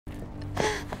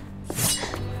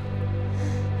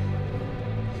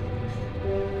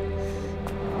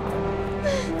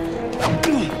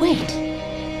right.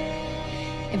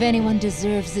 If anyone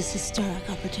deserves this historic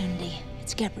opportunity,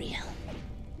 it's Gabrielle.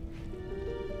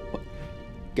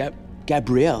 What?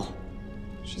 Gabrielle?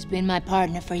 She's been my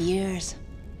partner for years.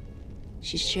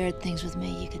 She's shared things with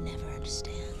me you could never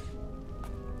understand.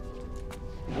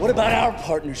 What about our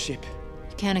partnership?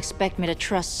 You can't expect me to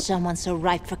trust someone so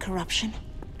ripe for corruption.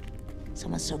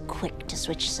 Someone so quick to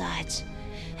switch sides.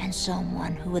 And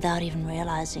someone who, without even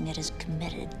realizing it, has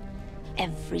committed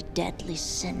every deadly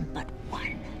sin but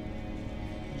one.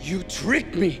 You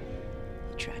tricked me!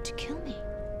 You tried to kill me.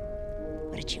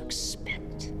 What did you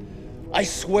expect? I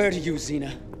swear to you,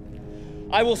 Xena,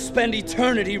 I will spend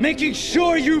eternity making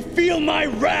sure you feel my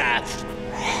wrath!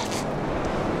 Wrath?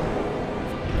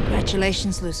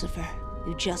 Congratulations, Lucifer.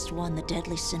 You just won the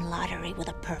Deadly Sin Lottery with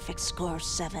a perfect score of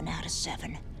 7 out of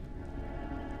 7.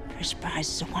 First prize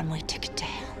is a one-way ticket to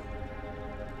hell.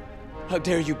 How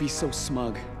dare you be so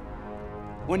smug?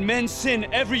 When men sin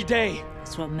every day!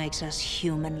 That's what makes us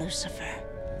human, Lucifer.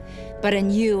 But in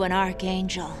you, an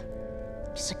archangel,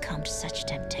 to succumb to such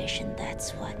temptation,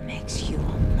 that's what makes you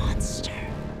a monster.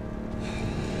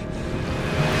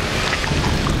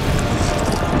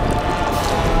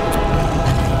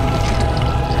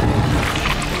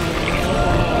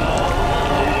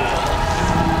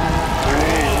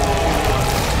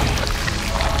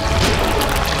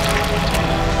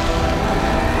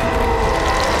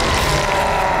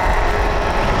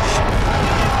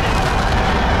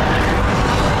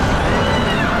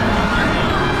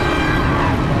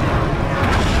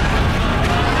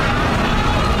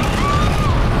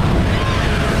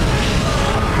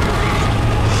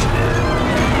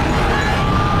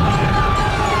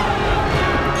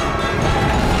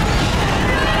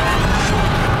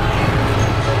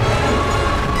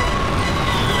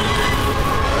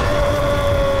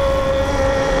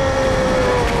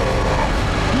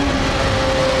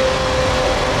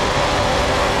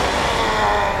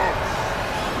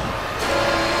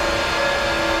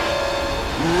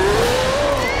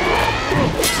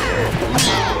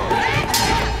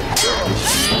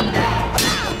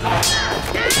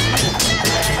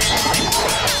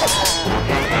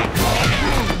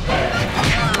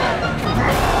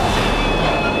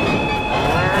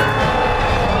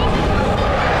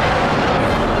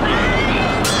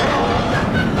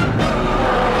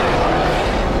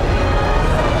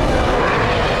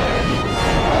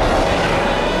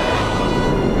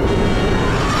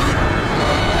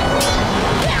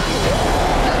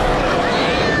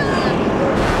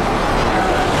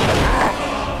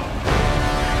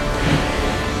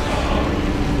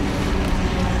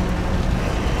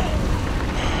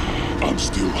 I'm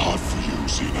still hot for you,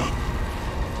 Xena.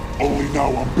 Only now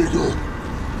I'm bigger,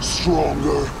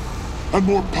 stronger, and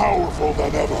more powerful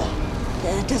than ever.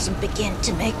 That doesn't begin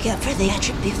to make up for the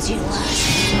attributes you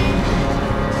lost.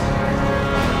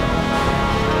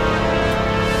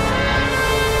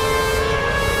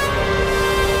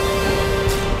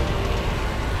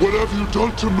 What have you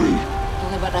done to me?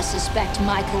 Only what I suspect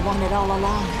Michael wanted all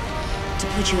along. To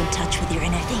put you in touch with your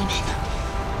inner demon.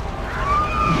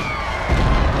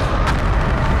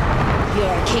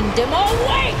 Your kingdom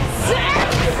awaits!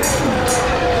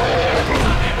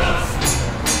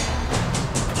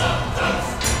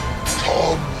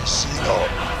 Come, Xena.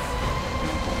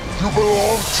 You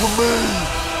belong to me.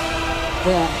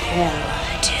 The hell